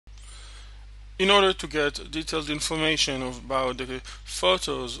In order to get detailed information about the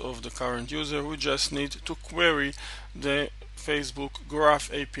photos of the current user, we just need to query the Facebook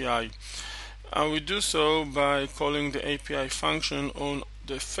Graph API. We do so by calling the API function on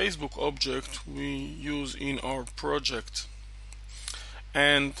the Facebook object we use in our project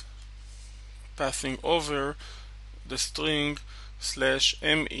and passing over the string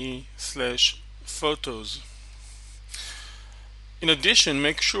 /me/photos. In addition,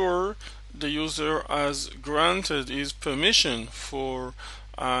 make sure the user has granted his permission for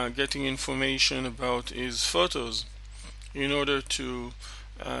getting information about his photos. In order to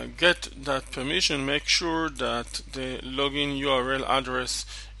get that permission, make sure that the login URL address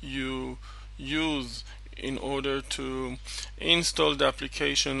you use in order to install the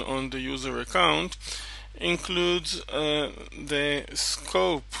application on the user account includes the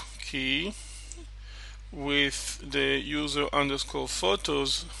scope key with the user underscore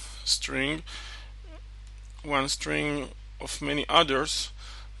photos string, one string of many others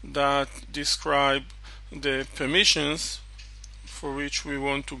that describe the permissions for which we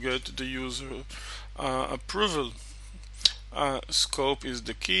want to get the user approval. Scope is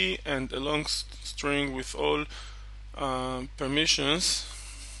the key, and a long string with all permissions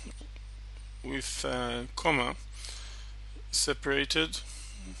with comma separated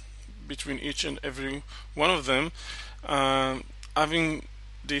between each and every one of them. Having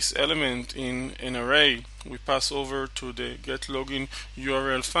this element in an array we pass over to the getLogin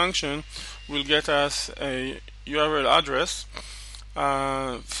URL function will get us a URL address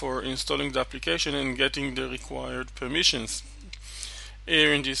for installing the application and getting the required permissions.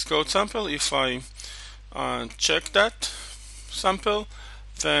 Here in this code sample, if I check that sample,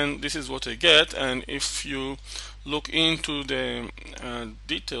 then this is what I get. And if you look into the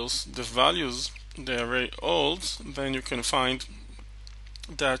details, the values the array holds, then you can find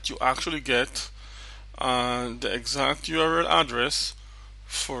that you actually get the exact URL address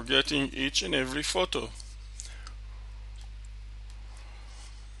for getting each and every photo.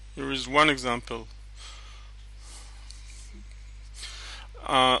 Here is one example.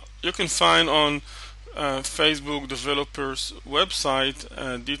 You can find on Facebook developers website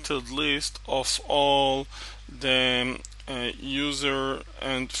a detailed list of all the user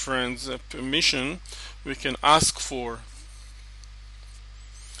and friends permission we can ask for.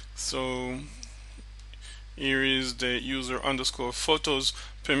 So here is the user underscore photos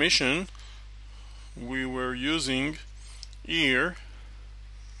permission we were using here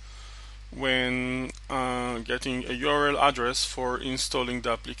when getting a URL address for installing the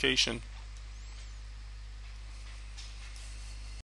application.